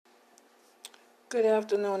Good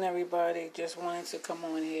afternoon, everybody. Just wanted to come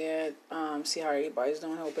on here, see how everybody's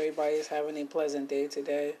doing. Hope everybody's having a pleasant day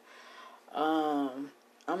today. I'm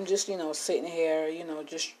just, sitting here,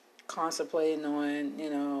 just contemplating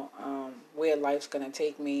on, where life's gonna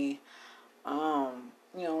take me.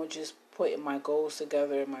 Just putting my goals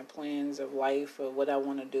together, my plans of life, of what I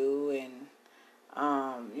want to do, and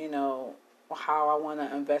how I want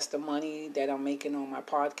to invest the money that I'm making on my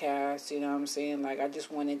podcast. You know what I'm saying? Like, I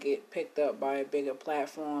just want to get picked up by a bigger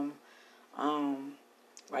platform, um,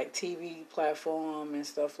 like TV platform and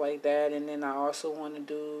stuff like that. And then I also want to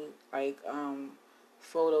do like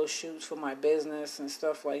photo shoots for my business and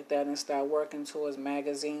stuff like that, and start working towards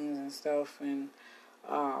magazines and stuff. And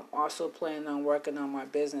also planning on working on my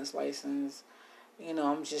business license.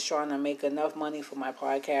 I'm just trying to make enough money for my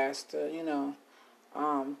podcast to,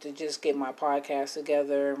 to just get my podcast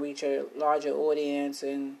together and reach a larger audience,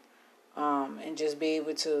 and just be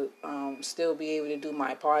able to still be able to do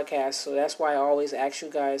my podcast. So that's why I always ask you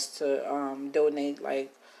guys to donate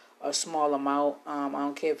like a small amount. I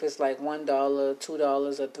don't care if it's like $1, $2, or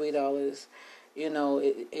 $3.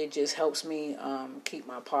 It just helps me keep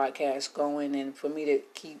my podcast going, and for me to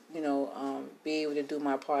keep be able to do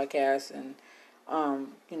my podcast and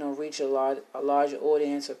reach a larger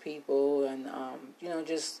audience of people, and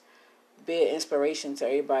just be an inspiration to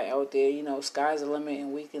everybody out there. Sky's the limit,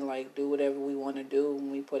 and we can like do whatever we want to do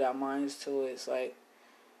when we put our minds to it.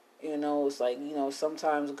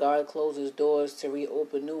 Sometimes God closes doors to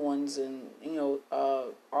reopen new ones, and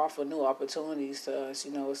offer new opportunities to us.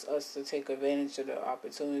 It's us to take advantage of the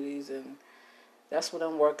opportunities, and that's what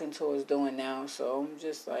I'm working towards doing now. So I'm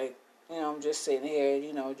just like, I'm just sitting here,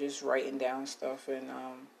 just writing down stuff, and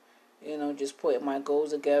just putting my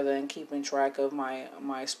goals together and keeping track of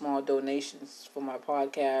my small donations for my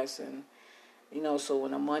podcast. And so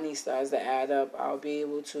when the money starts to add up, I'll be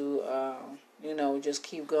able to just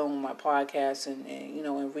keep going with my podcast,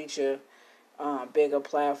 and reach a bigger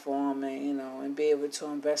platform, and be able to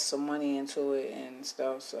invest some money into it and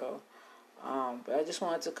stuff. So but I just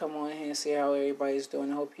wanted to come on here and see how everybody's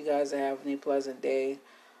doing. I hope you guys are having a pleasant day.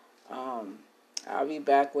 I'll be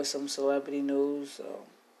back with some celebrity news, so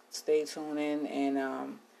stay tuned in,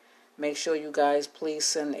 and make sure you guys please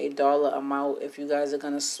send a dollar amount if you guys are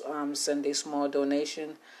going to send a small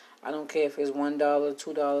donation. I don't care if it's $1,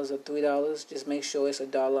 $2, or $3. Just make sure it's a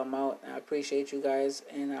dollar amount. I appreciate you guys,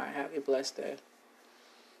 and have a blessed day.